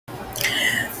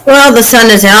Well, the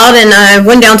sun is out, and I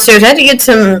went downstairs. I had to get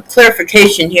some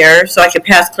clarification here so I could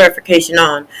pass clarification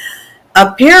on.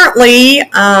 Apparently,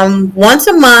 once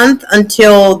a month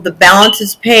until the balance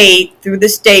is paid through the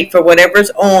state for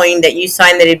whatever's owing that you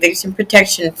signed that eviction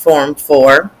protection form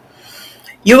for,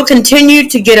 you will continue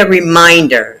to get a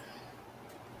reminder.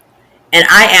 And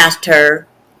I asked her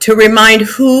to remind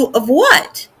who of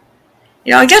what?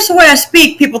 You know, I guess the way I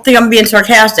speak, people think I'm being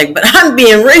sarcastic, but I'm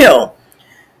being real.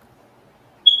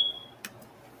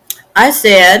 I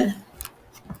said,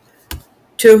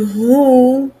 to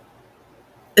who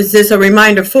is this a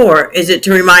reminder for? Is it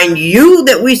to remind you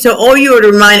that we still owe you, or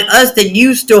to remind us that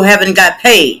you still haven't got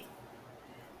paid?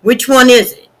 Which one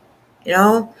is it? You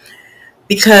know?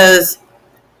 Because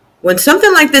when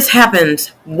something like this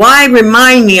happens, why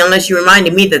remind me unless you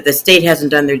reminded me that the state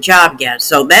hasn't done their job yet?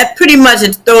 So that pretty much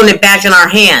is throwing it back in our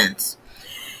hands.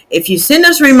 If you send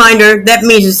us a reminder, that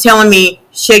means it's telling me,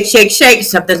 shake, shake, shake,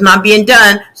 something's not being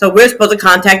done, so we're supposed to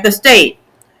contact the state.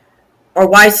 Or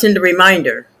why send a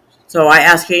reminder? So I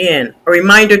ask again, a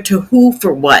reminder to who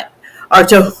for what? Or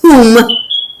to whom,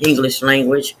 English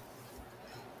language,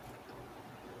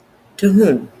 to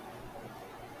whom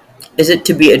is it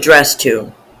to be addressed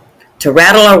to? To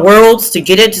rattle our worlds, to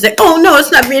get it, to say, oh no,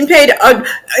 it's not being paid.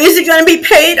 Is it going to be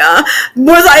paid?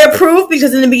 Was I approved?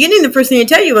 Because in the beginning, the first thing they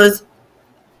tell you was,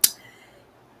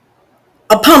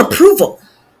 upon approval.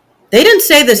 They didn't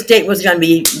say the state was going to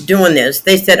be doing this.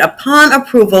 They said, upon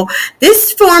approval,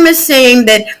 this form is saying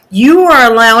that you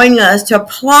are allowing us to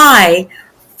apply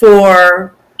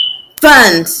for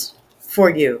funds for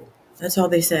you. That's all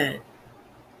they said.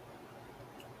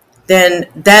 Then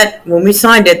that, when we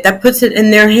signed it, that puts it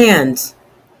in their hands.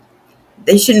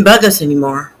 They shouldn't bug us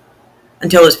anymore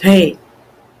until it's paid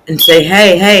and say,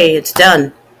 hey, it's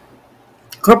done.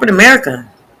 Corporate America.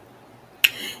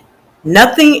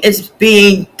 Nothing is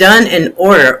being done in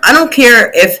order. I don't care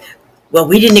if, well,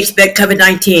 we didn't expect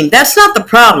COVID-19. That's not the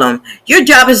problem. Your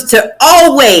job is to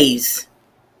always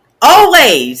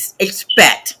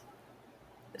expect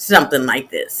something like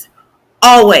this.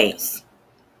 Always.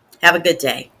 Have a good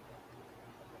day.